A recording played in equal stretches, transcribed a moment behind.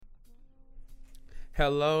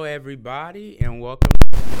Hello, everybody, and welcome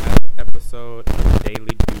to another episode of Daily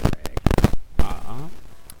Durag.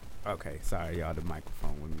 Okay, sorry, y'all. The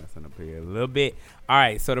microphone was messing up here a little bit. All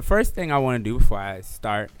right, so the first thing I want to do before I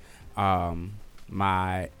start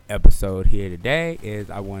my episode here today is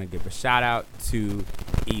I want to give a shout out to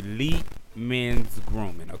Elite Men's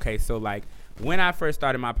Grooming. Okay, so when I first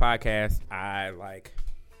started my podcast, I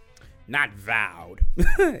not vowed,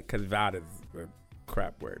 because vowed is a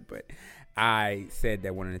crap word, but I said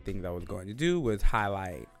that one of the things I was going to do was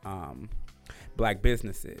highlight black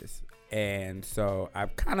businesses. And so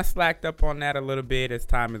I've kind of slacked up on that a little bit as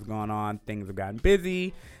time has gone on. Things have gotten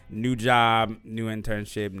busy. New job, new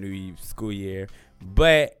internship, new school year.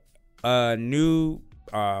 But a new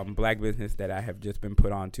black business that I have just been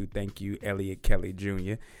put on to, thank you, Elliot Kelly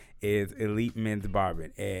Jr., is Elite Men's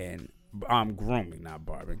Barbing. And grooming, not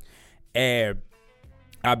barbing. And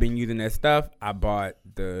I've been using that stuff. I bought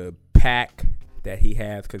the pack that he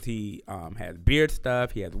has because he has beard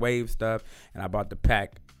stuff. He has wave stuff. And I bought the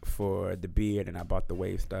pack for the beard, and I bought the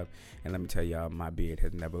wave stuff. And let me tell y'all, my beard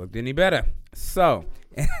has never looked any better. So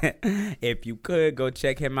if you could go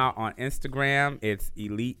check him out on Instagram, it's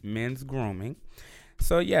Elite Men's Grooming.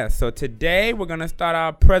 So today we're going to start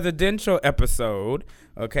our presidential episode,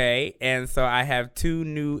 okay? And so I have two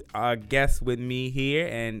new guests with me here,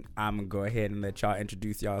 and I'm going to go ahead and let y'all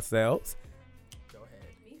introduce yourselves. Go ahead.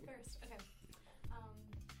 Me first,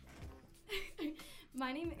 okay.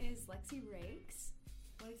 My name is Lexi Rakes.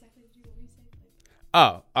 What exactly did you want me to say?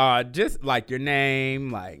 Just your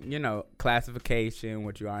name, classification,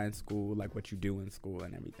 what you are in school, what you do in school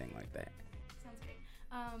and everything like that. Sounds great.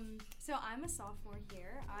 So I'm a sophomore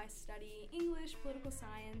here. I study English, political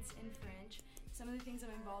science, and French. Some of the things I'm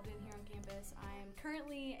involved in here on campus, I am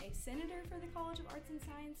currently a senator for the College of Arts and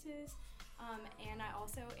Sciences, and I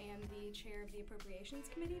also am the chair of the Appropriations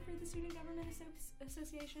Committee for the Student Government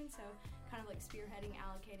Association, so kind of spearheading,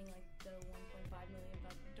 allocating the $1.5 million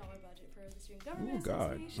budget for the Student Government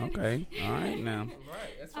Association. Okay, all right now.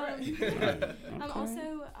 Right, that's right. Okay. I'm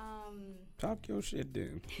also... Talk your shit,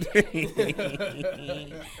 dude.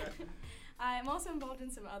 I'm also involved in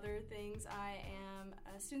some other things. I am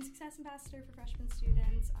a student success ambassador for freshman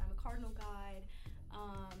students. I'm a cardinal guide.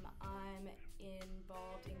 I'm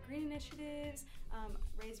involved in green initiatives.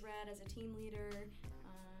 Raise Red as a team leader.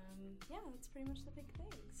 That's pretty much the big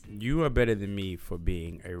things. You are better than me for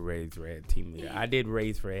being a Raise Red team leader. I did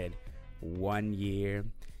Raise Red 1 year.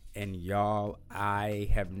 And y'all, I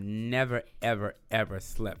have never, ever, ever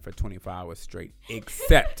slept for 24 hours straight,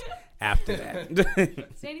 except after that.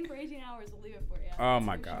 Standing for 18 hours will leave it for you. Oh,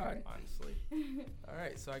 my God. Sure. Honestly. All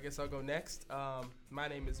right, so I guess I'll go next. My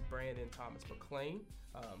name is Brandon Thomas McClain.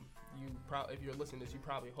 If you're listening to this, you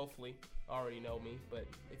probably, hopefully, already know me. But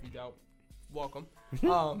if you don't, welcome.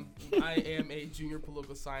 I am a junior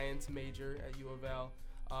political science major at U of L.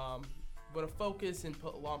 But a focus in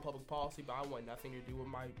law and public policy, but I want nothing to do with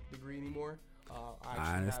my degree anymore.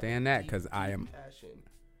 I understand that because I am passion.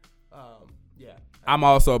 I'm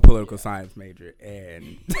also a political science major,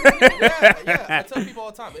 and yeah. I tell people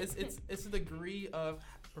all the time, it's a degree of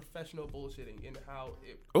professional bullshitting and how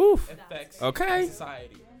it affects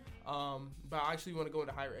society. But I actually want to go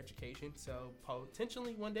into higher education, so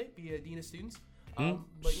potentially one day be a dean of students.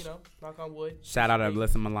 But knock on wood. Shout out to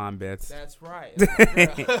Alyssa Milan Bits. That's right.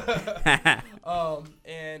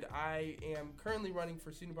 And I am currently running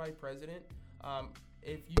for student body president.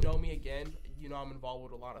 If you know me again, I'm involved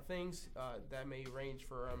with a lot of things. That may range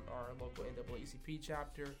for our local NAACP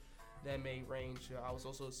chapter. That may range. I was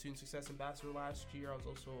also a student success ambassador last year. I was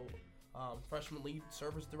also freshman lead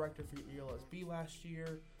service director for ELSB last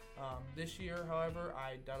year. This year, however,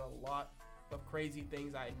 I've done a lot of crazy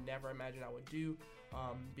things I never imagined I would do,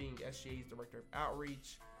 being SGA's director of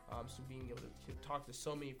outreach, so being able to talk to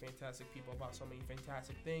so many fantastic people about so many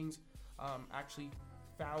fantastic things. Actually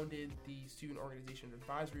founded the Student Organization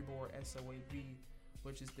Advisory Board, SOAB,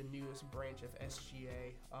 which is the newest branch of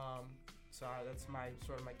SGA. So that's my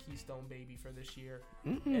keystone baby for this year.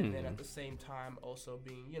 Mm-hmm. And then at the same time also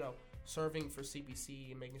being, serving for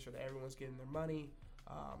CPC and making sure that everyone's getting their money.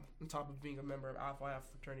 On top of being a member of Alpha Alpha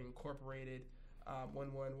Fraternity Incorporated,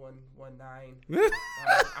 11119. I'm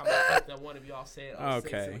gonna hope that one of y'all say it.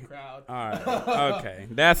 Okay. To the crowd. All right. Okay.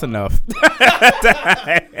 That's enough. But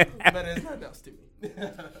it's nothing else to me.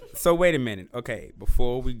 So wait a minute. Okay.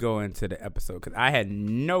 Before we go into the episode, because I had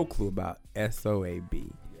no clue about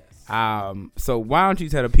SOAB. Yes. So why don't you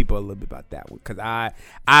tell the people a little bit about that one? Because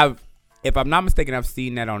I've, if I'm not mistaken, I've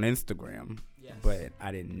seen that on Instagram. Yes. But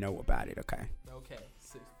I didn't know about it. Okay.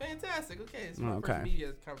 Fantastic. Okay, it's my first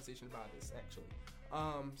media conversation about this, actually.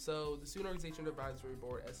 So the Student Organization Advisory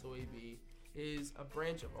Board, SOAB, is a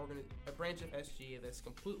branch of SGA that's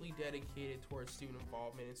completely dedicated towards student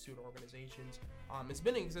involvement in student organizations. It's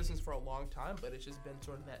been in existence for a long time, but it's just been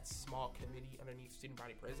sort of that small committee underneath student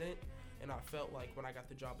body president. And I felt like when I got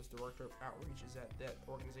the job as director of outreach, is that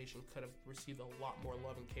organization could have received a lot more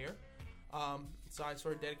love and care. So I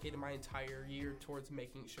sort of dedicated my entire year towards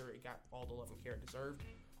making sure it got all the love and care it deserved.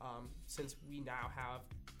 Since we now have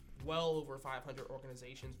well over 500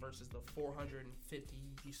 organizations versus the 450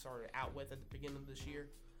 we started out with at the beginning of this year,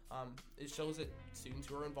 it shows that students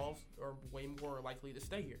who are involved are way more likely to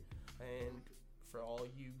stay here. And for all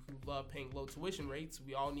you who love paying low tuition rates,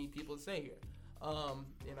 we all need people to stay here.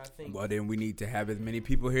 And I think, well, then we need to have as many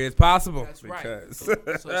people here as possible. That's right.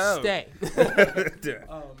 So stay.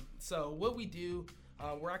 So what we do,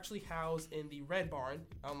 we're actually housed in the Red Barn,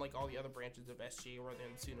 unlike all the other branches of SGA or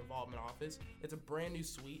in the Student Involvement Office. It's a brand new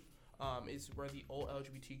suite. It's where the old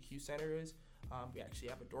LGBTQ Center is. We actually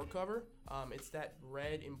have a door cover. It's that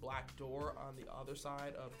red and black door on the other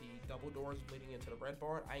side of the double doors leading into the Red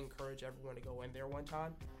Barn. I encourage everyone to go in there one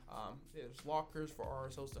time. There's lockers for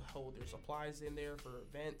RSOs to hold their supplies in there for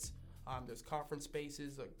events. There's conference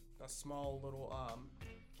spaces, a small little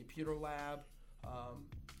computer lab,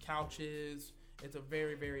 couches. It's a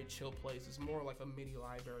very, very chill place. It's more like a mini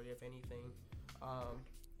library, if anything.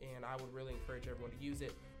 And I would really encourage everyone to use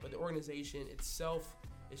it. But the organization itself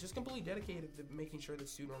is just completely dedicated to making sure that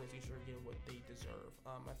student organizations are getting what they deserve.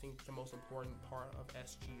 I think the most important part of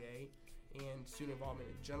SGA and student involvement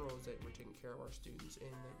in general is that we're taking care of our students and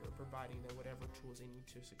that you're providing them whatever tools they need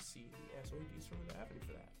to succeed. And so we'd be sort of the avenue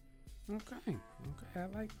for that. Okay,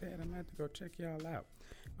 I like that. I'm gonna have to go check y'all out.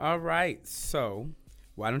 All right, so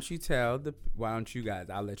why don't you guys,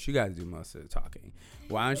 I'll let you guys do most of the talking.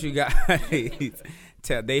 Why don't you guys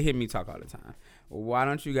they hear me talk all the time. Why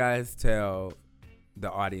don't you guys tell the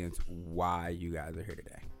audience why you guys are here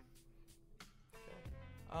today?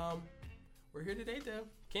 Okay. We're here today to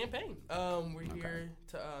campaign. We're here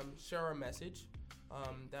to share our message.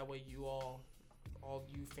 That way you all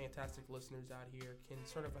you fantastic listeners out here can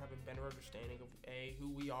sort of have a better understanding of who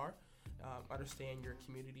we are, understand your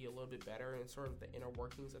community a little bit better, and sort of the inner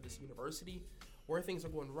workings of this university, where things are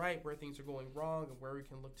going right, where things are going wrong, and where we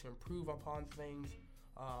can look to improve upon things.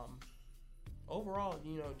 Overall,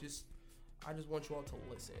 I just want you all to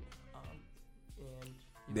listen. And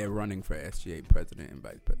they're running for SGA president and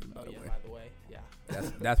vice president. By the way, yeah.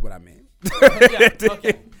 That's what I meant. Yeah,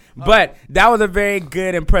 okay. But that was a very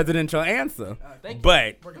good and presidential answer. Thank you.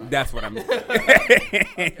 But that's what I meant.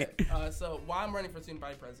 Okay. So why I'm running for student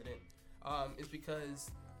body president is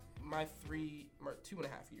because my 2.5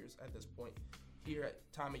 years at this point here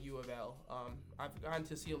at time at U of L, I've gotten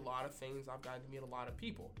to see a lot of things. I've gotten to meet a lot of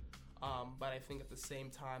people. But I think at the same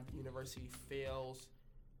time, the university fails.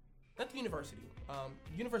 Not the university.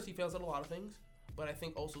 University fails at a lot of things, but I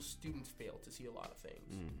think also students fail to see a lot of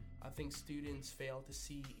things. I think students fail to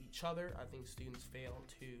see each other. I think students fail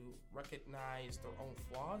to recognize their own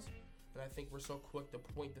flaws. And I think we're so quick to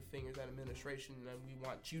point the fingers at administration and we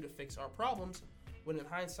want you to fix our problems, when in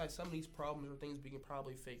hindsight, some of these problems are things we can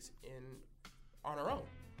probably fix on our own.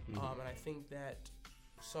 And I think that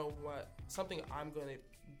something I'm going to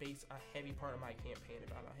base a heavy part of my campaign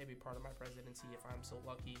about, a heavy part of my presidency, if I'm so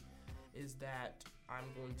lucky, is that I'm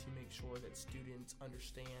going to make sure that students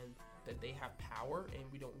understand that they have power, and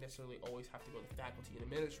we don't necessarily always have to go to faculty and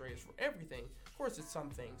administrators for everything. Of course, it's some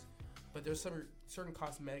things, but there's some certain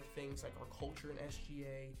cosmetic things like our culture in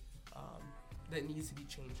SGA that needs to be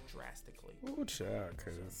changed drastically. Oh, child,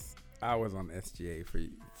 because I was on SGA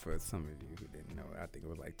for some of you who didn't know. I think it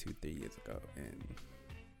was like 2-3 years ago, and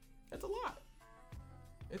it's a lot.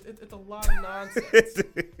 It's a lot of nonsense.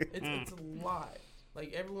 It's a lot.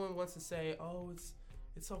 Like, everyone wants to say, oh, it's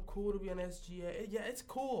so cool to be on SGA. Yeah, it's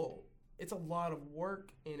cool. It's a lot of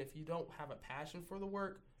work, and if you don't have a passion for the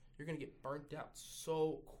work, you're going to get burnt out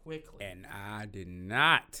so quickly. And I did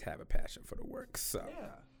not have a passion for the work, so. Yeah,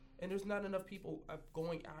 and there's not enough people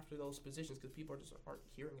going after those positions because people just aren't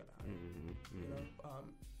hearing about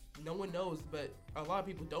it. No one knows, but a lot of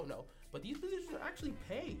people don't know. But these positions are actually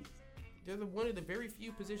paid. They're one of the very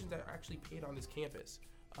few positions that are actually paid on this campus.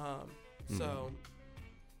 So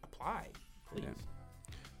apply, please. Yeah.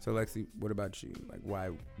 So Lexi, what about you? Like, why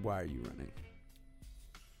are you running?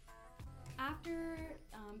 After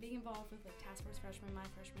being involved with like Task Force Freshman, my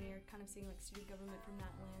freshman year, kind of seeing like student government from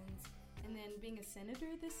that lens, and then being a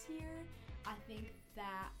senator this year, I think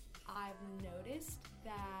that I've noticed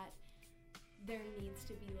that there needs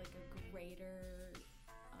to be like a greater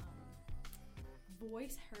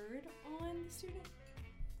voice heard on the student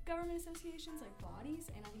government associations, like bodies,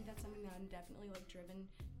 and I think that's something that I'm definitely like driven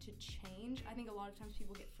to change. I think a lot of times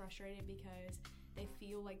people get frustrated because they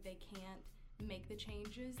feel like they can't make the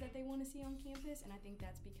changes that they want to see on campus, and I think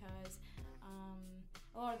that's because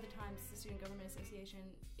a lot of the times the Student Government Association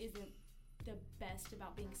isn't the best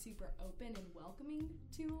about being super open and welcoming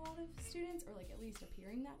to a lot of students, or like at least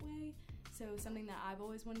appearing that way. So something that I've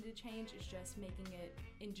always wanted to change is just making it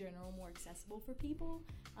in general more accessible for people,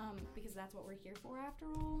 because that's what we're here for after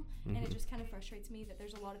all. Mm-hmm. And it just kind of frustrates me that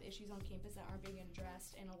there's a lot of issues on campus that aren't being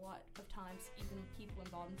addressed, and a lot of times even people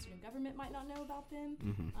involved in student government might not know about them.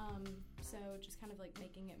 Mm-hmm. So just kind of like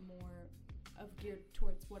making it more of geared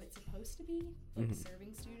towards what it's supposed to be, like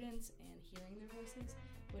serving students and hearing their voices,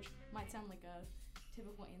 which might sound like a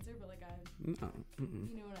typical answer, but like you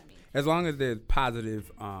know what I mean. As long as there's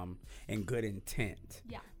positive and good intent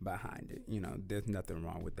behind it, there's nothing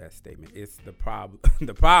wrong with that statement. It's the problem.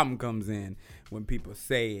 The problem comes in when people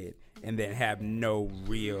say it and then have no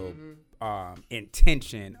real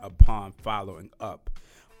intention upon following up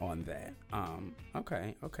on that.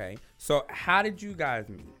 Okay. So how did you guys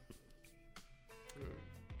meet?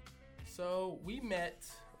 So we met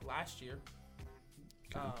last year.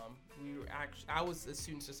 Okay. I was a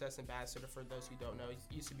student success ambassador. For those who don't know, it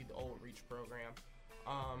used to be the old REACH program.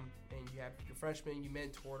 And you have your freshmen, you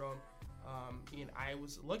mentored them. And I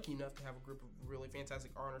was lucky enough to have a group of really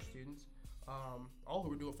fantastic honor students, all who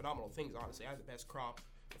were doing phenomenal things, honestly. I had the best crop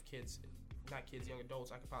of kids, young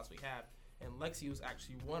adults I could possibly have. And Lexi was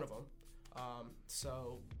actually one of them.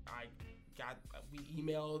 So we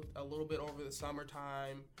emailed a little bit over the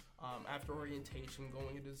summertime. After orientation,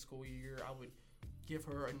 going into the school year, I would give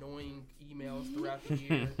her annoying emails throughout the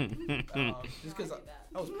year. Just because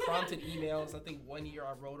I was prompted emails. I think one year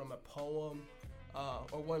I wrote them a poem,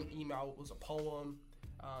 or one email was a poem,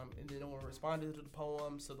 and then no one responded to the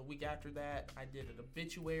poem. So the week after that, I did an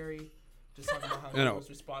obituary, just talking about how no one was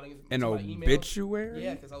responding to my emails. An obituary?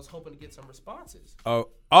 Yeah, because I was hoping to get some responses.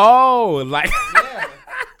 Oh, like... yeah.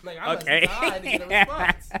 Like, I must have died to get a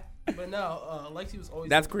response. But no, Lexi was always...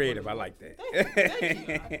 That's creative. I like that. Thank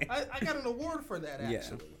you. I got an award for that,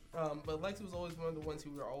 actually. Yeah. But Lexi was always one of the ones who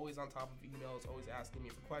were always on top of emails, always asking me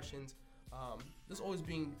for questions. Just always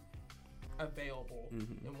being available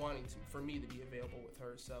and wanting for me to be available with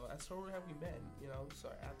her. So that's sort of how we met, So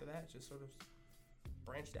after that, just sort of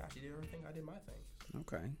branched out. She did her thing. I did my thing.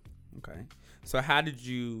 Okay. So how did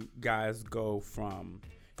you guys go from...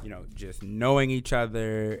 just knowing each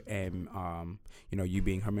other and, you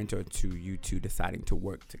being her mentor to you two deciding to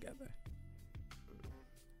work together?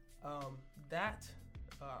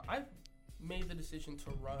 I made the decision to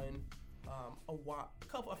run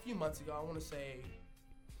a few months ago. I want to say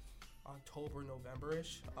October,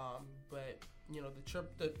 November-ish. But,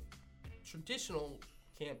 the traditional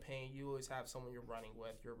campaign, you always have someone you're running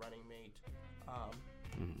with, your running mate.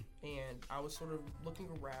 And I was sort of looking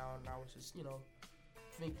around, and I was just,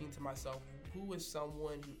 thinking to myself, who is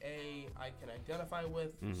someone who I can identify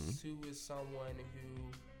with, who is someone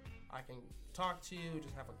who I can talk to,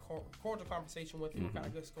 just have a cordial conversation with, and kind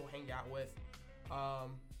of just go hang out with.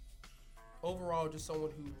 Overall, just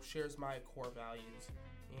someone who shares my core values.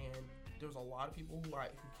 And there was a lot of people who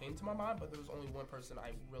came to my mind, but there was only one person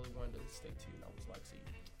I really wanted to stick to, and that was Lexi.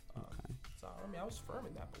 So I was firm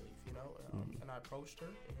in that belief, and I approached her,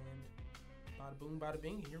 and bada boom, bada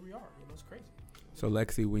bing, and here we are. It's crazy. So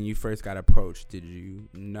Lexi, when you first got approached, did you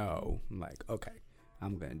know, okay,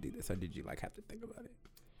 I'm gonna do this, or did you have to think about it?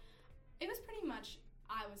 It was pretty much,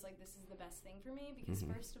 I was like, this is the best thing for me, because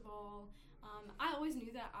first of all, I always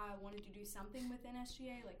knew that I wanted to do something within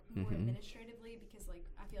SGA, more administratively, because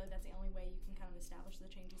I feel like that's the only way you can kind of establish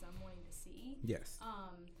the changes I'm wanting to see. Yes.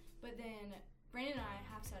 But then Brandon and I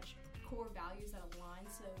have such core values that align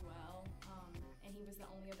so well, and he was the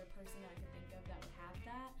only other person that I could think of that would have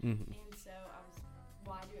that. And so I was,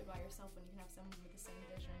 why do it by yourself when you can have someone with the same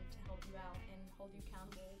vision to help you out and hold you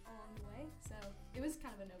accountable along the way? So it was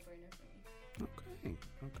kind of a no-brainer for me.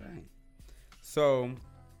 Okay. So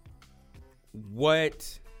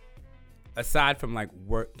what, aside from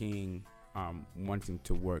working, wanting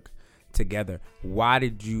to work together, why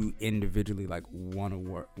did you individually want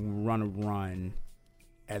to run a run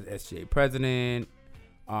as SGA president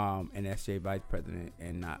and SGA vice president,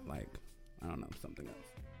 and not something else?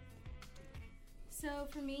 So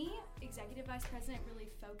for me, executive vice president really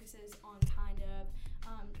focuses on kind of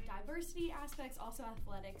diversity aspects, also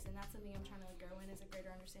athletics, and that's something I'm trying to grow in, is a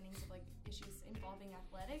greater understanding of issues involving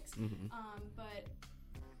athletics. But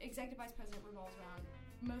executive vice president revolves around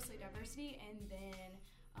mostly diversity, and then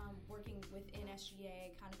working within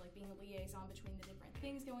SGA, kind of like being a liaison between the different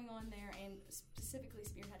things going on there, and specifically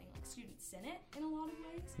spearheading like student senate in a lot of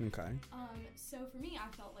ways. Okay. So for me, I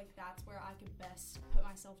felt like that's where I could best put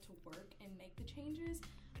myself to work and make the changes.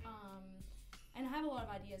 And I have a lot of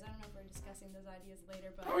ideas. I don't know if we're discussing those ideas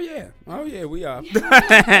later, but Oh yeah, we are. But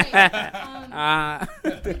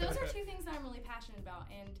those are two things that I'm really passionate about,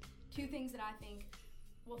 and three things that I think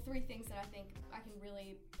I can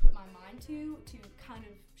really put my mind to kind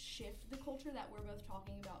of shift the culture that we're both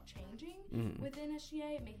talking about changing within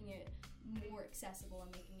SGA, making it more accessible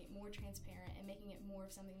and making it more transparent and making it more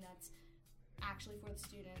of something that's actually for the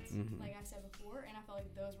students, like I said before. And I felt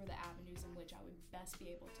like those were the avenues in which I would best be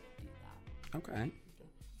able to do that. Okay.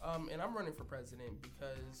 And I'm running for president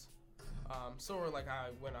because, sort of like I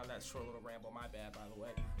went on that short little ramble. My bad, by the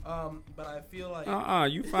way. But I feel like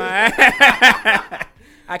you fine.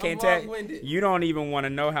 I can't tell. You don't even want to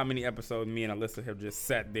know how many episodes me and Alyssa have just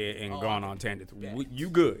sat there and gone on tangents. You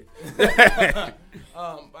good? I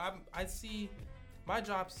see my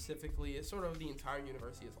job specifically is sort of the entire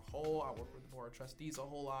university as a whole. I work with the board of trustees a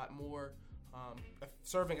whole lot more.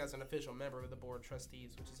 Serving as an official member of the board of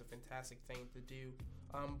trustees, which is a fantastic thing to do.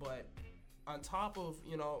 But on top of,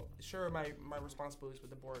 sure, my responsibilities with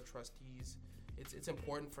the board of trustees, it's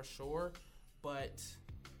important for sure, but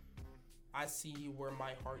I see where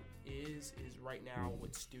my heart is right now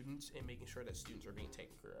with students and making sure that students are being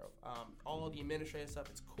taken care of. All of the administrative stuff,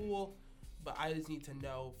 it's cool, but I just need to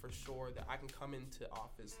know for sure that I can come into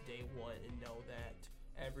office day one and know that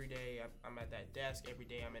every day I'm at that desk, every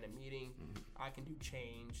day I'm in a meeting, I can do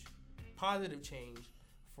change, positive change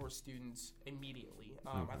for students immediately.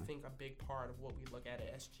 I think a big part of what we look at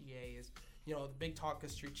SGA is, the big talk of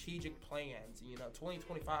strategic plans,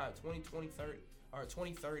 2025, 2030, or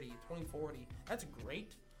 2030, 2040, that's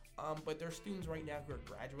great. But there's students right now who are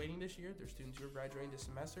graduating this year. There's students who are graduating this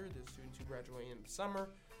semester. There's students who are graduating in the summer.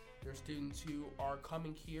 There's students who are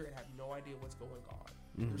coming here and have no idea what's going on.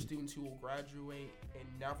 There's students who will graduate and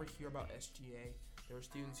never hear about SGA. There are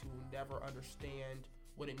students who will never understand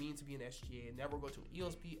what it means to be an SGA and never go to an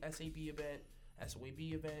ELSP, SAB event,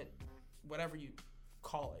 SOAB event, whatever you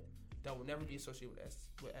call it, that will never be associated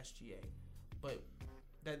with SGA. But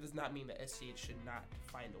that does not mean that SGA should not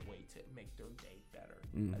find a way to make their day better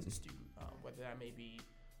as a student, whether that may be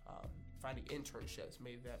finding internships,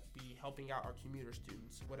 maybe that be helping out our commuter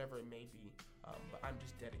students, whatever it may be. But I'm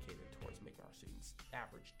just dedicated towards making our students'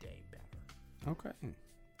 average day better. Okay.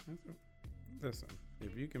 Listen,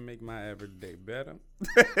 if you can make my average day better.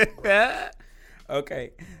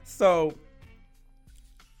 Okay. So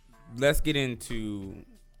let's get into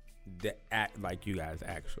the you guys'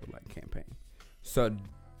 actual campaign. So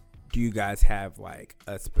do you guys have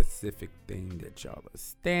a specific thing that y'all are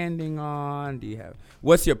standing on?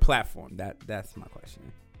 What's your platform? That's my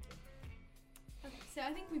question. Okay, so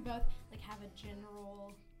I think we both have a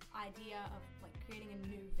general idea of creating a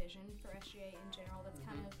new vision for SGA in general. That's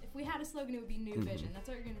kind of, if we had a slogan, it would be New Vision. That's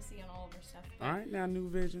what you're going to see on all of our stuff. All right, now New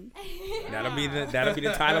Vision. That'll be the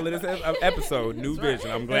title of this episode, New Vision.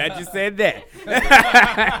 I'm glad you said that.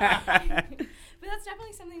 But that's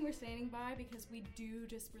definitely something we're standing by, because we do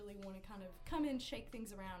just really want to kind of come in, shake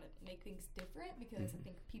things around, and make things different, because I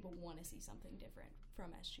think people want to see something different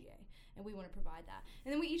from SGA, and we want to provide that.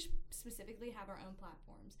 And then we each specifically have our own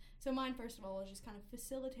platforms. So mine, first of all, is just kind of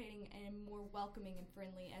facilitating a more welcoming and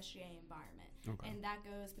friendly SGA environment. Okay. And that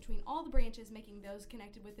goes between all the branches, making those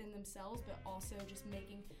connected within themselves, but also just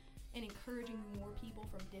making and encouraging more people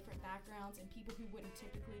from different backgrounds and people who wouldn't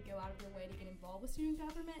typically go out of their way to get involved with student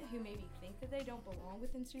government, who maybe think that they don't belong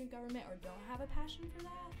within student government or don't have a passion for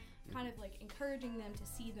that, kind of encouraging them to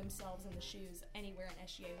see themselves in the shoes anywhere in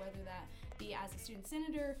SGA, whether that be as a student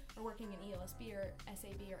senator or working in ELSB or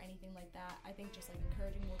SAB or anything like that. I think just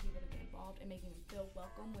encouraging more people to get involved and making them feel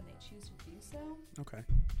welcome when they choose to do so. Okay.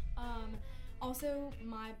 Also,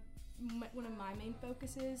 one of my main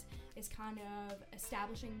focuses is kind of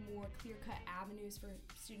establishing more clear-cut avenues for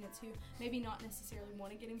students who maybe not necessarily want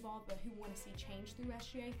to get involved, but who want to see change through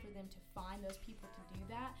SGA, for them to find those people to do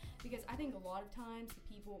that. Because I think a lot of times the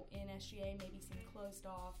people in SGA maybe seem closed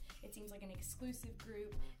off. It seems like an exclusive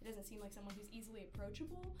group. It doesn't seem like someone who's easily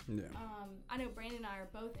approachable. Yeah. I know Brandon and I are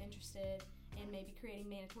both interested in maybe creating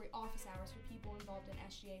mandatory office hours for people involved in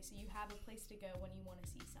SGA, so you have a place to go when you want to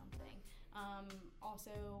see something.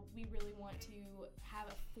 Also, we really want to have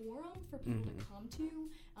a forum for people to come to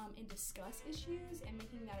and discuss issues, and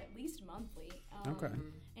making that at least monthly. Okay.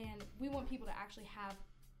 And we want people to actually have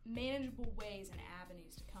manageable ways and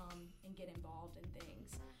avenues to come and get involved in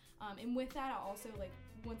things. And with that, I also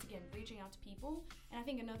once again reaching out to people. And I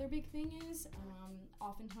think another big thing is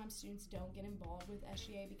oftentimes students don't get involved with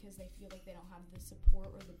SGA because they feel like they don't have the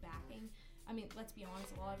support or the backing. I mean, let's be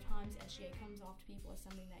honest, a lot of times SGA comes off to people as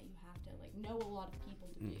something that you have to know a lot of people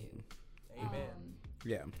to do. Amen.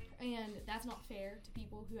 Yeah. And that's not fair to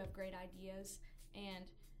people who have great ideas and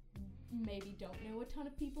maybe don't know a ton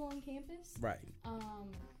of people on campus. Right.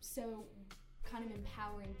 So kind of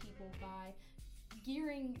empowering people by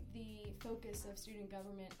gearing the focus of student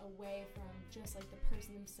government away from just the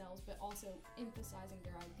person themselves, but also emphasizing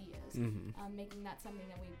their ideas, making that something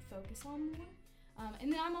that we focus on more.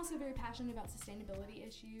 And then I'm also very passionate about sustainability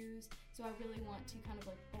issues, so I really want to kind of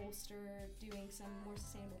bolster doing some more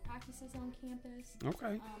sustainable practices on campus.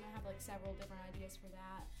 Okay. I have several different ideas for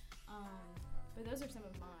that, but those are some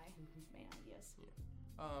of my main ideas.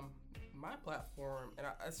 My platform, and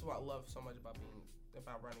that's what I love so much about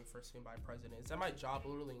running for student body president, is that my job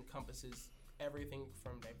literally encompasses everything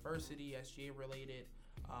from diversity, SGA related,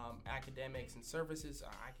 academics and services.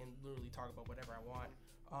 I can literally talk about whatever I want.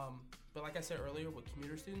 But like I said earlier, with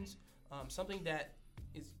commuter students, something that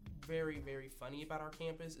is very, very funny about our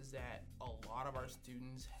campus is that a lot of our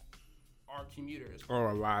students are commuters. Or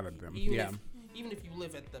a lot of them, Even if you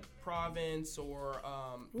live at the province or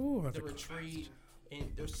the retreat, and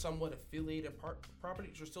they're somewhat affiliated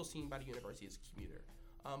properties, you're still seen by the university as a commuter.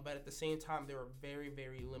 But at the same time, there are very,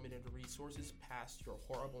 very limited resources past your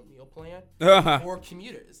horrible meal plan for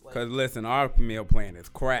commuters. Because listen, our meal plan is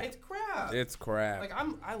crap. It's crap. It's crap.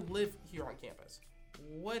 I live here on campus.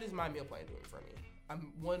 What is my meal plan doing for me?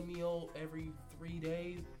 I'm one meal every 3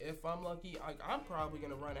 days. If I'm lucky, I'm probably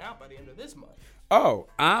gonna run out by the end of this month. Oh,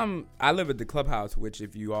 I live at the clubhouse, which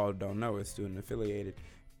if you all don't know is student affiliated.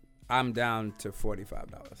 I'm down to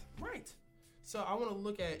 $45. Right. So I want to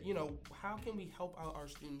look at, how can we help out our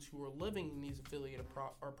students who are living in these affiliated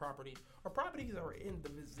properties that are in the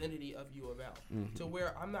vicinity of U of L, to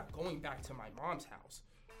where I'm not going back to my mom's house.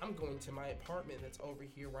 I'm going to my apartment that's over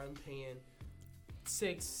here where I'm paying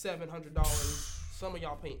 $600-$700. Some of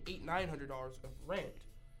y'all paying $800-$900 of rent.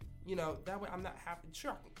 That way I'm not happy.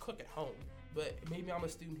 Sure, I can cook at home, but maybe I'm a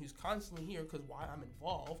student who's constantly here because why I'm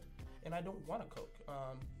involved, and I don't want to cook,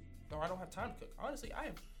 or I don't have time to cook. Honestly,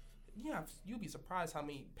 you'd be surprised how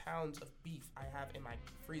many pounds of beef I have in my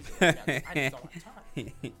freezer right now. I just don't have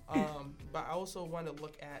time. But I also want to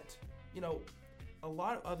look at, a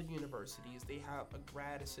lot of other universities, they have a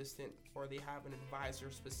grad assistant or they have an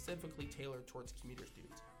advisor specifically tailored towards commuter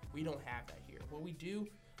students. We don't have that here. Well, we do,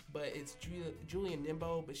 but it's Julia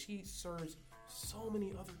Nimbo, but she serves so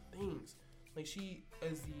many other things. She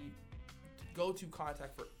is the go-to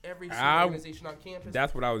contact for every single organization on campus.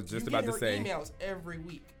 That's what I was just about to say. You get her emails every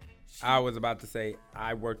week. I was about to say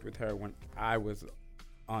I worked with her when I was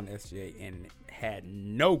on SGA and had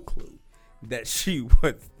no clue that she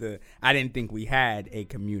was I didn't think we had a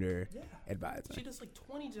commuter advisor. She does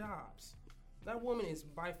 20 jobs. That woman is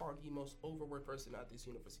by far the most overworked person at this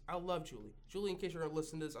university. I love Julie. Julie, in case you're going to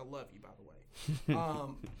listen to this, I love you, by the way.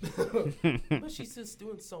 But she's just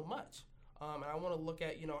doing so much. And I want to look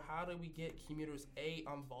at, how do we get commuters,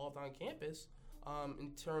 involved on campus,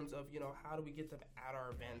 in terms of, how do we get them at our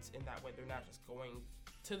events, and that way they're not just going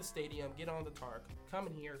to the stadium, get on the TARC,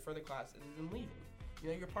 coming here for the classes, and leaving.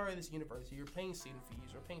 You're part of this university, you're paying student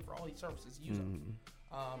fees, you're paying for all these services, use them.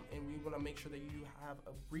 And we want to make sure that you have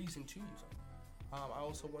a reason to use them. I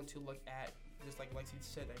also want to look at, just like Lexi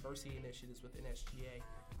said, diversity initiatives within SGA.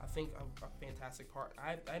 I think a fantastic part,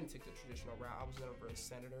 I didn't take the traditional route. I was never a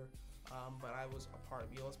senator. But I was a part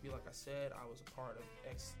of ELSB, like I said. I was a part of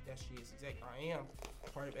SGA's I am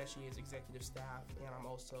part of SGA's executive staff, and I'm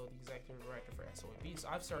also the executive director for SOAB. So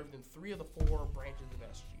I've served in 3 of the 4 branches of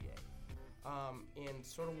SGA. And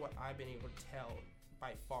sort of what I've been able to tell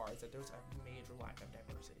by far is that there's a major lack of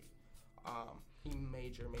diversity. A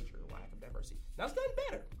major lack of diversity. Now it's gotten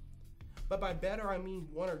better. But by better, I mean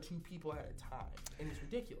 1 or 2 people at a time. And it's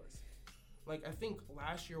ridiculous. I think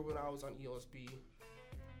last year when I was on ELSB,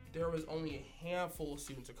 there was only a handful of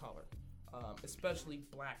students of color, especially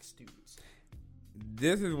black students.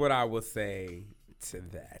 This is what I will say to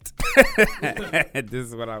that. This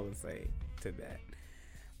is what I would say to that.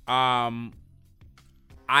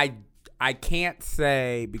 I can't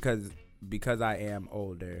say because I am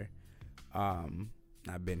older.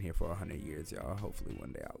 I've been here for 100 years, y'all. Hopefully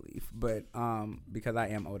one day I'll leave. But because I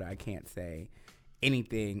am older, I can't say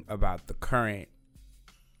anything about the current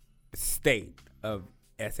state of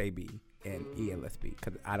SAB and ELSB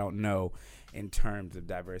because I don't know in terms of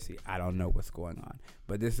diversity. I don't know what's going on.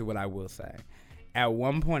 But this is what I will say. At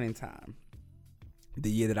one point in time,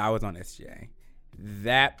 the year that I was on SGA,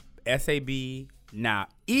 that SAB Now,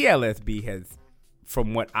 ELSB has,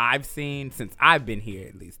 from what I've seen, since I've been here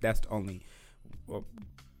at least, that's the only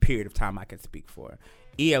period of time I can speak for.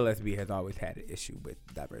 ELSB has always had an issue with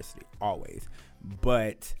diversity, always.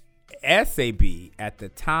 But SAB, at the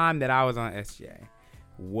time that I was on SGA,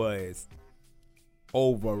 was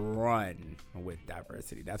overrun with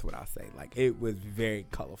diversity. That's what I'll say. Like, it was very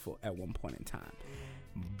colorful at one point in time.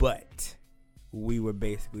 But we were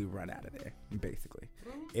basically run out of there. Basically.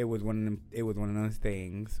 It was one of them, it was one of those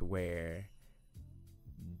things where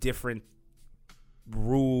different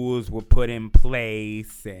rules were put in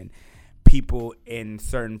place and people in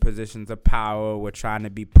certain positions of power were trying to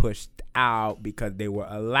be pushed out because they were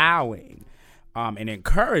allowing and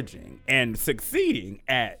encouraging and succeeding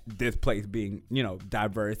at this place being,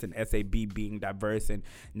 diverse, and SAB being diverse, and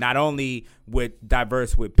not only with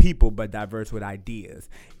diverse with people, but diverse with ideas.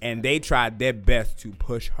 And they tried their best to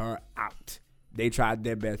push her out. They tried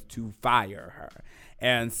their best to fire her.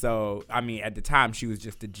 And so, I mean, at the time, she was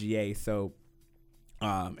just a GA, so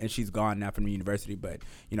and she's gone now from the university, but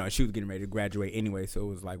she was getting ready to graduate anyway, so it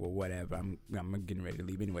was like, well, whatever, I'm getting ready to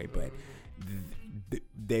leave anyway. But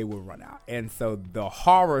they will run out. And so the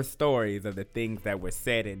horror stories of the things that were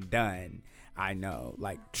said and done, I know,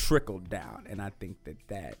 like, trickled down, and I think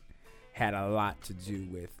that had a lot to do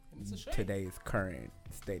with today's current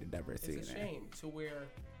state of diversity. It's a shame to where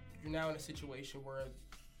you're now in a situation where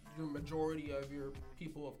your majority of your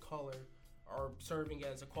people of color are serving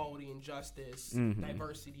as equality and justice,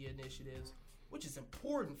 diversity initiatives, which is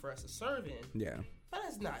important for us to serve in. Yeah. But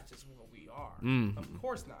that's not just what we are. Of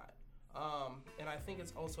course not. And I think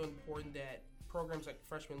it's also important that programs like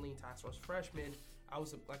Freshman Lead Task Force Freshmen,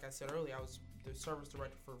 like I said earlier, I was the service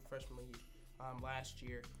director for Freshman Lead last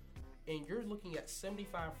year, and you're looking at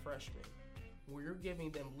 75 freshmen where you're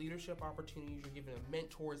giving them leadership opportunities, you're giving them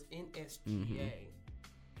mentors in SGA.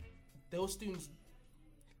 Those students,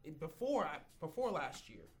 before last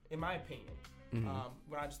year, in my opinion,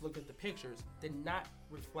 when I just looked at the pictures, did not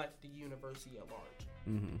reflect the university at large.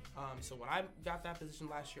 So when I got that position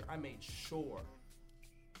last year, I made sure.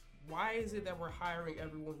 Why is it that we're hiring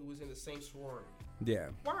everyone who was in the same sorority? Yeah.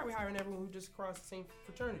 Why are we hiring everyone who just crossed the same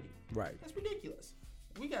fraternity? Right. That's ridiculous.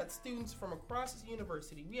 We got students from across this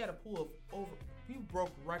university. We had a pool of we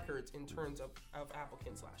broke records in terms of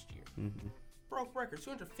applicants last year. Broke records,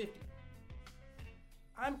 250.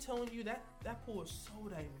 I'm telling you that pool is so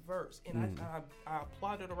diverse, and I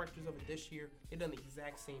applaud the directors of it this year. They've done the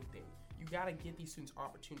exact same thing. You got to give these students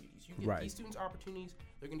opportunities. You give these students opportunities,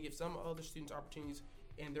 they're going to give some other students opportunities,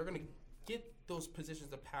 and they're going to get those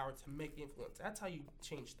positions of power to make influence. That's how you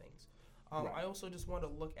change things. I also just want to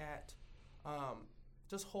look at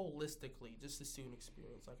just holistically, just the student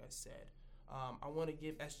experience, like I said. I want to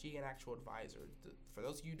give SGA an actual advisor. For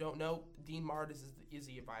those of you who don't know, Dean Martis is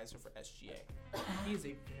the advisor for SGA. He is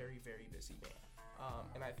a very, very busy man.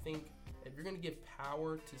 And I think if you're going to give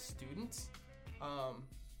power to students,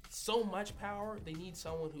 so much power, they need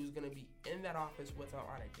someone who's going to be in that office with them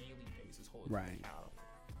on a daily basis, holding them accountable.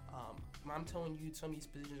 I'm telling you, some of these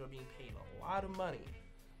positions are being paid a lot of money,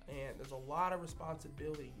 and there's a lot of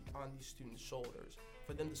responsibility on these students' shoulders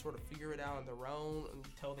for them to sort of figure it out on their own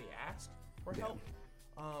until they ask for help.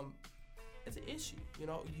 It's an issue.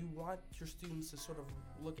 You want your students to sort of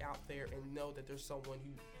look out there and know that there's someone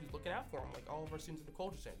who's looking out for them. Like all of our students at the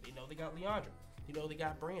Culture Center, they know they got Leandra. They know they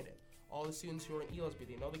got Brandon. All the students who are in ELSB,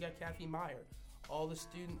 they know they got Kathy Meyer. All the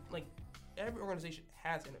every organization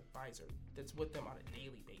has an advisor that's with them on a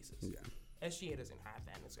daily basis. Yeah. SGA doesn't have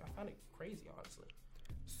that. And I find it crazy, honestly.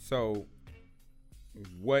 So,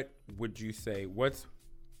 what would you say? What's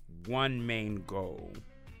one main goal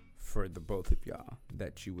for the both of y'all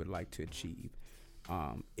that you would like to achieve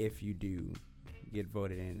if you do get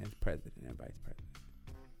voted in as president and vice president?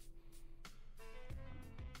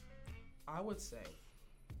 I would say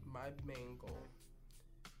my main goal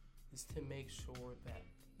is to make sure that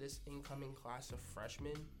this incoming class of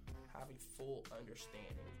freshmen have a full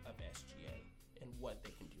understanding of SGA and what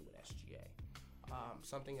they can do with SGA.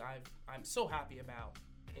 Something I'm so happy about,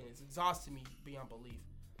 and it's exhausted me beyond belief.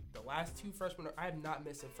 The last two freshmen, I have not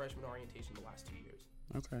missed a freshman orientation the last 2 years.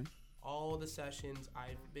 Okay. All the sessions,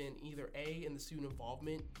 I've been either in the student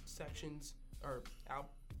involvement sections or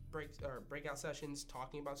breakout sessions,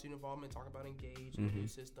 talking about student involvement, talking about Engage, the new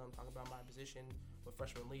system, talking about my position with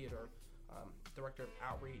freshman lead or director of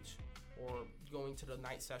outreach, or going to the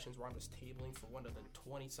night sessions where I'm just tabling for one of the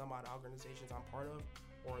 20 some odd organizations I'm part of,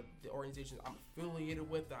 or the organizations I'm affiliated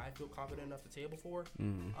with that I feel confident enough to table for.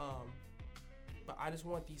 But I just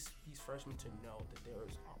want these freshmen to know that there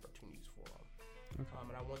is opportunities for them.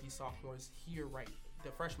 And I want these sophomores here,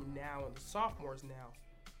 the freshmen now and the sophomores now,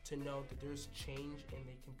 to know that there's change and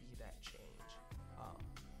they can be that change.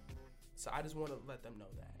 So I just want to let them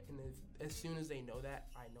know that. And as soon as they know that,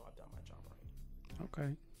 I know I've done my job right.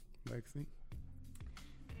 Okay. Lexi?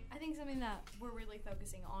 I think something that we're really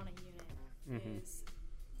focusing on a unit is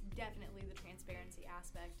definitely the transparency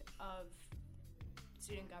aspect of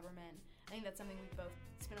student government. I think that's something we both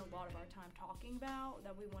spend a lot of our time talking about,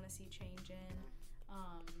 that we want to see change in.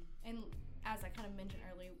 And as I kind of mentioned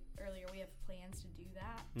earlier, we have plans to do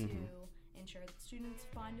that to ensure that students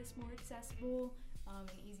find us more accessible and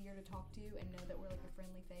easier to talk to, and know that we're like a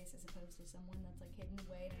friendly face as opposed to someone that's like hidden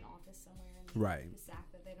away in an office somewhere in the sack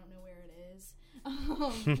that they don't know where it is.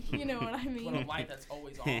 You know what I mean? What a light that's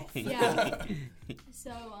always off. Yeah.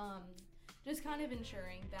 So just kind of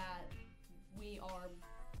ensuring that we are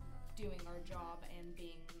doing our job and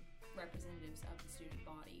being representatives of the student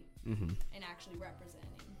body and actually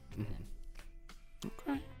representing them.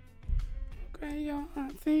 Okay, y'all.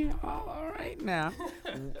 See, all right now.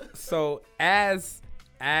 So, as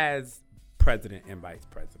president and vice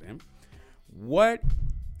president,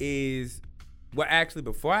 actually,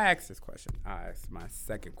 before I ask this question, I'll ask my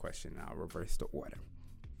second question. I'll reverse the order.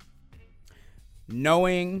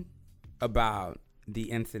 Knowing about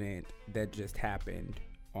the incident that just happened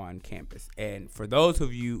on campus, and for those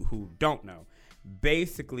of you who don't know,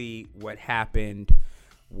 basically what happened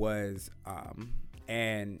was,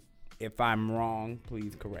 and if I'm wrong,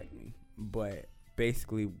 please correct me, but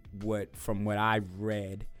basically from what I've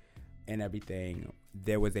read and everything,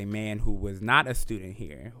 there was a man who was not a student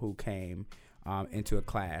here who came into a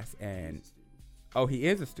class, and he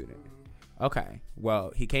is a student. Okay,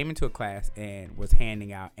 well, he came into a class and was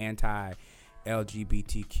handing out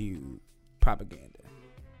anti-LGBTQ propaganda,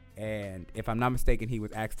 and if I'm not mistaken, he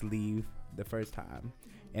was asked to leave the first time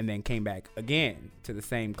and then came back again to the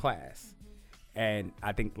same class. And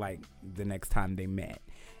I think like the next time they met.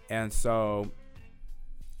 And so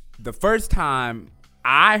the first time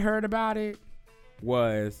I heard about it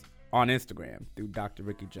was on Instagram through Dr.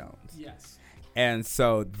 Ricky Jones. Yes. And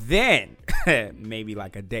so then maybe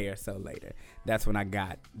like a day or so later, that's when I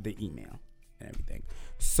got the email and everything.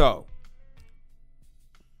 So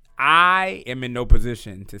I am in no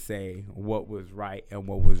position to say what was right and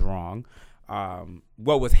what was wrong.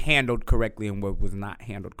 What was handled correctly and what was not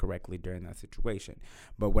handled correctly during that situation.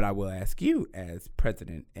 But what I will ask you as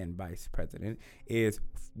president and vice president is,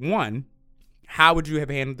 one, how would you have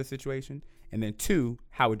handled the situation? And then two,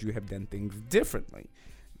 how would you have done things differently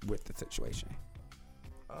with the situation?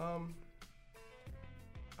 I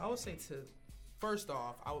would say first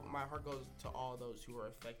off, my heart goes to all those who were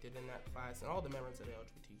affected in that class and all the members of the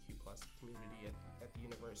LGBTQ plus community at the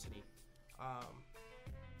university.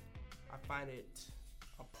 I find it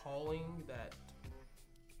appalling that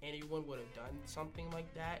anyone would have done something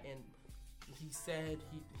like that, and he said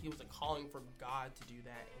he was calling for God to do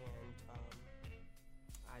that, and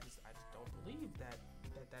I just don't believe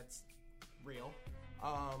that's real.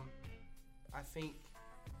 I think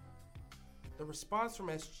the response from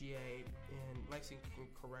SGA, and Lexi can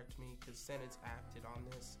correct me because Senate's acted on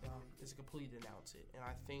this, is to completely denounce it, and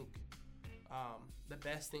I think the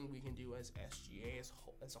best thing we can do as SGA,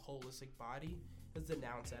 as a holistic body, is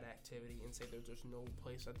denounce that activity and say that there's no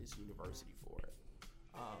place at this university for it.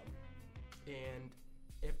 And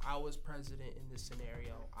if I was president in this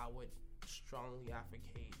scenario, I would strongly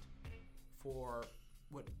advocate for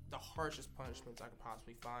what the harshest punishments I could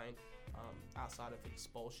possibly find outside of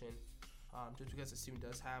expulsion. Just because a student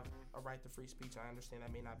does have a right to free speech, I understand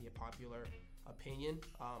that may not be a popular opinion,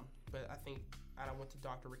 but I think, and I went to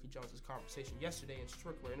Dr. Ricky Jones's conversation yesterday in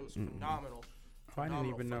Strickler, and it was phenomenal. I didn't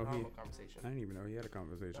even know he had a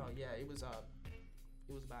conversation. Oh yeah, it was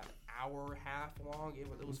about an hour and a half long. It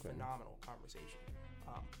was phenomenal conversation.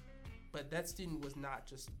 But that student was not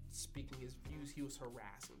just speaking his views; he was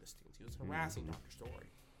harassing the students. He was harassing Dr. Story.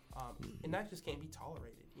 And that just can't be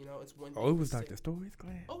tolerated. You know, it's one thing. Oh, it was Dr. Story's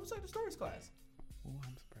class? Oh, it was Dr. Story's class. Oh,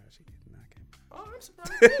 I'm surprised she did not come back. Oh, I'm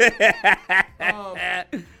surprised.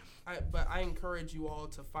 But I encourage you all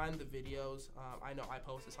to find the videos. I know I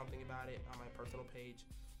posted something about it on my personal page,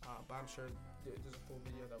 but I'm sure there's a full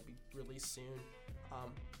video that will be released soon.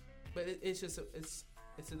 But it's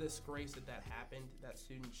a disgrace that happened. That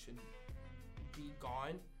student should be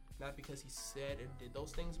gone, not because he said or did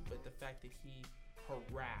those things, but the fact that he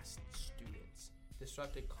harassed students,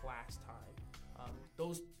 disrupted class time.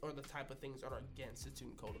 Those are the type of things that are against the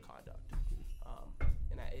student code of conduct,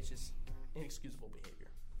 and it's just inexcusable behavior.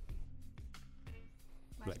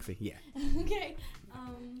 Lexi, yeah. Okay.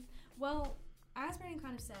 Well, as Brandon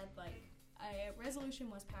kind of said, like, a resolution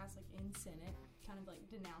was passed like in Senate, kind of like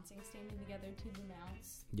denouncing, standing together to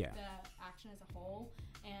denounce Yeah. the action as a whole.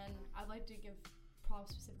 And I'd like to give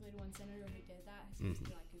props specifically to one senator who did that. His name's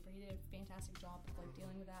Eli Cooper. He did a fantastic job of like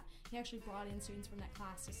dealing with that. He actually brought in students from that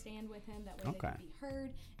class to stand with him. That way they could be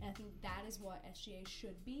heard. And I think that is what SGA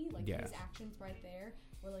should be. Like his actions right there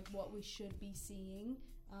were like what we should be seeing.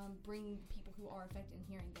 Bringing people who are affected and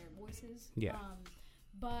hearing their voices. Yeah.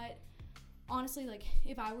 But honestly, like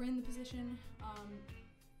if I were in the position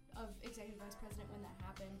of executive vice president when that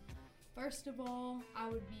happened, first of all, I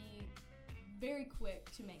would be very quick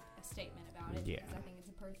to make a statement about it because I think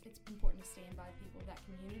it's important to stand by people of that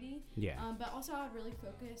community. Yeah. But also, I would really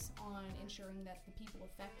focus on ensuring that the people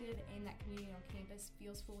affected and that community on campus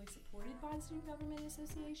feels fully supported by the Student Government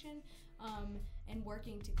Association, and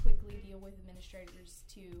working to quickly deal with administrators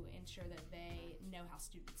to ensure that they know how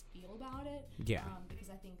students feel about it. Yeah.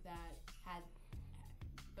 Because I think that had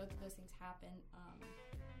both of those things happen,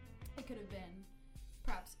 it could have been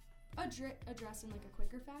perhaps addressed in like a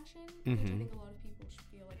quicker fashion, which I think a lot of people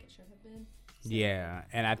feel like it should have been. So, yeah,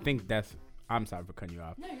 and I think that's. I'm sorry for cutting you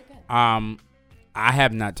off. No, you're good. I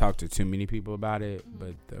have not talked to too many people about it,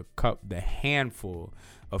 but the handful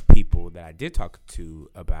of people that I did talk to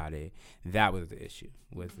about it, that was the issue.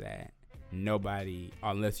 Was that nobody,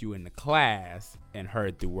 unless you were in the class and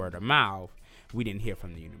heard through word of mouth, we didn't hear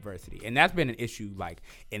from the university. And that's been an issue like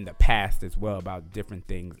in the past as well about different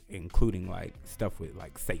things, including like stuff with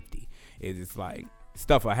like safety. It's like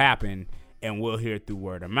stuff will happen and we'll hear through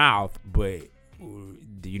word of mouth, but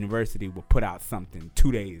the university will put out something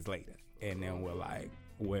 2 days later. And then we're like,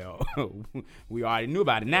 well, we already knew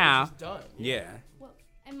about it now. It's done. Yeah. Well,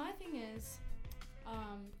 and my thing is,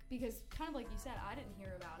 because kind of like you said, I didn't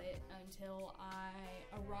hear about it until I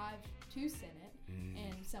arrived to Senate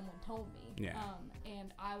and someone told me. Yeah.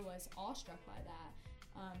 And I was awestruck by that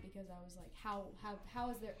because I was like, how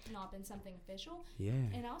has there not been something official? Yeah.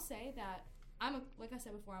 And I'll say that like I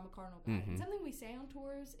said before, I'm a Cardinal guy. And something we say on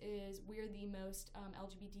tours is we're the most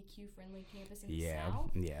LGBTQ friendly campus in the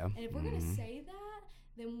South. Yeah. And if we're going to say that,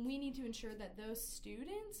 then we need to ensure that those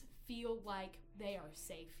students feel like they are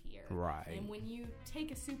safe here. Right. And when you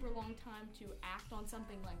take a super long time to act on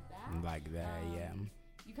something like that,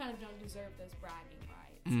 you kind of don't deserve those bragging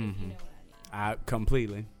rights, if you know what I mean.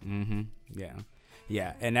 Completely. Yeah.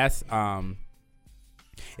 Yeah. And that's,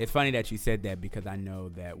 it's funny that you said that because I know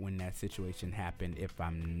that when that situation happened, if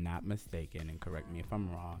I'm not mistaken, and correct me if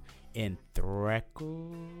I'm wrong, in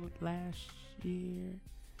Threckle last year,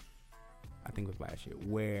 I think it was last year,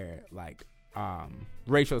 where like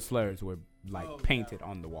racial slurs were like painted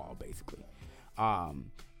on the wall, basically.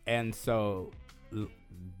 And so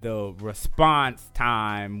the response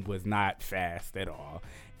time was not fast at all.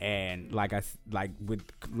 And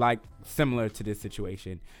similar to this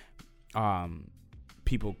situation,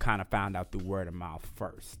 people kind of found out through word of mouth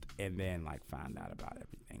first and then like found out about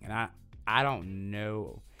everything. And I don't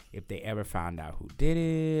know if they ever found out who did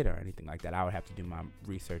it or anything like that. I would have to do my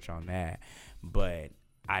research on that. But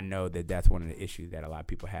I know that that's one of the issues that a lot of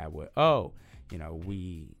people have with,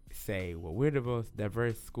 we say, well, we're the most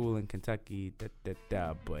diverse school in Kentucky, but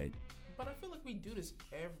I feel like we do this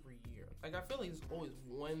every year. Like, I feel like there's always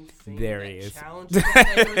one thing that challenges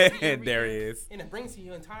diversity. There is. And it brings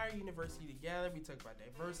the entire university together. We talk about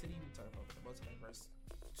diversity. We talk about the most diverse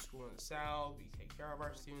school in the South. We take care of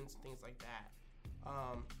our students, things like that,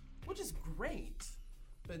 which is great.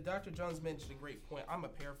 But Dr. Jones mentioned a great point. I'm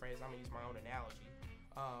going to paraphrase. I'm going to use my own analogy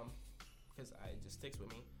because it just sticks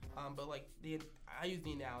with me. But like I use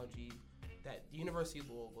the analogy that the University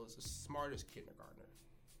of Louisville is the smartest kindergartner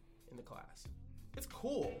in the class. It's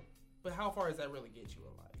cool, but how far does that really get you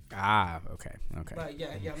in life? Okay. Like,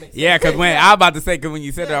 yeah, makes sense. Yeah, because when I was about to say, because when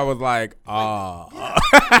you said it, I was like,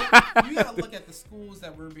 you gotta look at the schools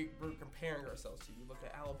that we're comparing ourselves to. You look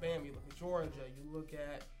at Alabama, you look at Georgia, you look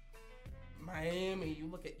at Miami, you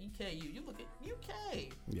look at EKU, you look at UK.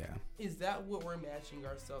 Yeah. Is that what we're matching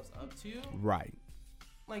ourselves up to? Right.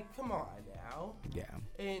 Like, come on now. Yeah.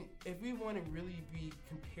 And if we want to really be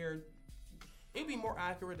compared, it'd be more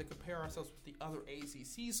accurate to compare ourselves with the other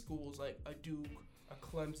ACC schools like a Duke, a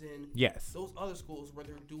Clemson. Yes. Those other schools where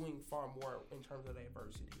they're doing far more in terms of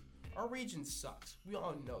diversity. Our region sucks. We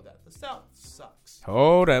all know that. The South sucks.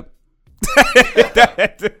 Hold up.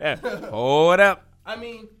 Hold up. I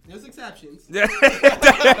mean, there's exceptions. There's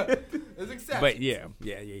exceptions. But yeah.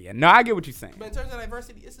 No, I get what you're saying. But in terms of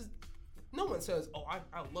diversity, no one says, "Oh, I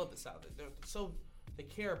love the South." They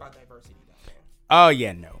care about diversity down there. Oh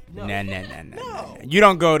yeah, no. You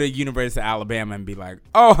don't go to University of Alabama and be like,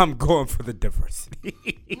 "Oh, I'm going for the diversity."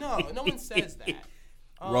 No one says that.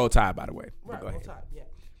 Roll Tide, by the way. Right, Roll Tide. Yeah.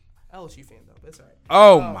 LSU fan though, but it's alright.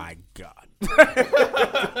 Oh my God.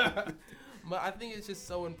 But I think it's just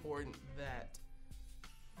so important that,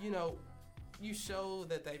 you show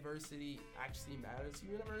that diversity actually matters to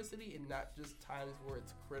university, and not just times where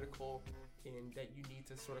it's critical and that you need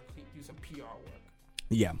to sort of do some PR work.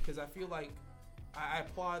 Yeah. Because I feel like I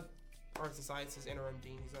applaud Arts and Sciences interim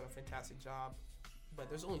dean. He's done a fantastic job. But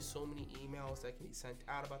there's only so many emails that can be sent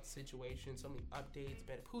out about the situation, so many updates.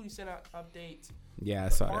 Ben Pooty sent out updates. Yeah, I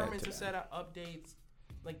saw that. Departments have sent out updates.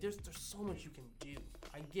 Like, there's so much you can do.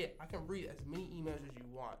 I can read as many emails as you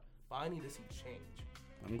want, but I need to see change.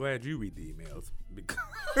 I'm glad you read the emails.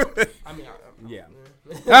 I mean, yeah.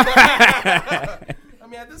 I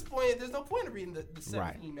mean, at this point, there's no point in reading the second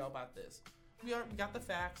Right. email about this. We got the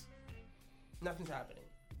facts. Nothing's happening.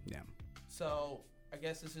 Yeah. So I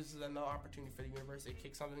guess this is another opportunity for the university to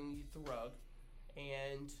kick something underneath the rug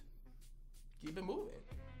and keep it moving.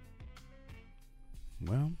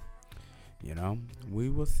 Well, we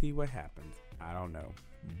will see what happens. I don't know.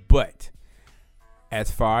 But as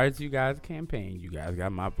far as you guys campaign, you guys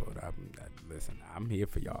got my vote. Listen, I'm here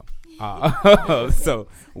for y'all. So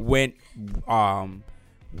when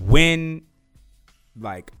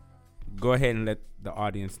like, go ahead and let the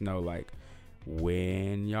audience know, like,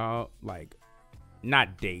 when y'all, like,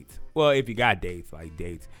 not dates. Well, if you got dates, like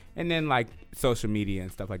dates, and then like social media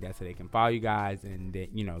and stuff like that, so they can follow you guys and they,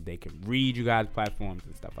 they can read you guys' platforms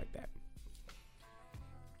and stuff like that.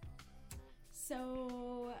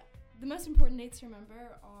 So the most important dates to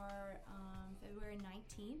remember are February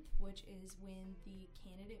 19th, which is when the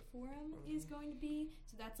candidate forum is going to be.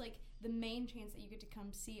 So that's like the main chance that you get to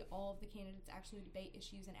come see all of the candidates actually debate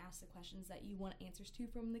issues and ask the questions that you want answers to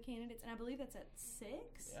from the candidates. And I believe that's at 6.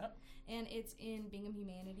 Yep. And it's in Bingham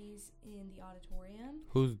Humanities in the auditorium.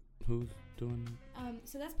 Who's doing that?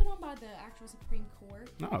 So that's put on by the actual Supreme Court.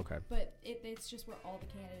 Oh, okay. But it's just where all the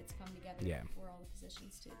candidates come together for all the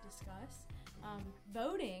positions to discuss.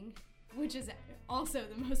 Voting, which is also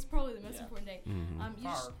probably the most important day.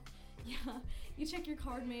 Mm-hmm. You check your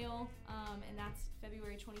card mail, and that's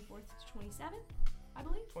February 24th to 27th, I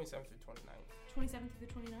believe. 27th through 29th. 27th through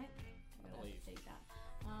the 29th. I'm gonna take that.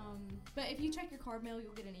 But if you check your card mail,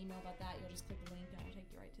 you'll get an email about that. You'll just click the link, and it'll take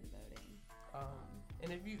you right to the voting.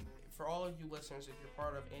 And for all of you listeners, if you're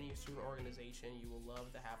part of any student organization, you will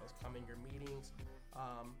love to have us come in your meetings.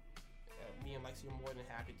 Me and Lexi are more than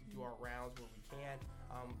happy to do our rounds where we can.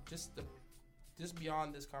 Just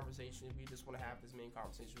beyond this conversation, we just want to have as many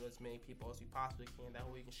conversations with as many people as we possibly can. That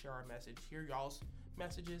way we can share our message, hear y'all's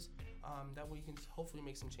messages. That way we can hopefully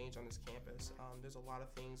make some change on this campus. There's a lot of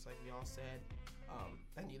things, like we all said,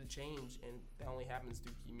 that need to change, and that only happens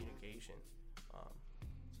through communication.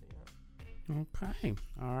 Okay.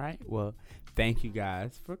 All right. Well, thank you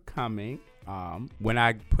guys for coming. When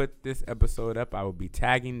I put this episode up, I will be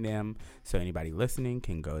tagging them so anybody listening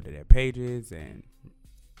can go to their pages and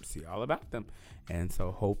see all about them. And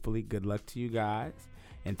so hopefully good luck to you guys.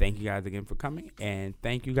 And thank you guys again for coming. And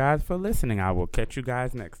thank you guys for listening. I will catch you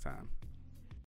guys next time.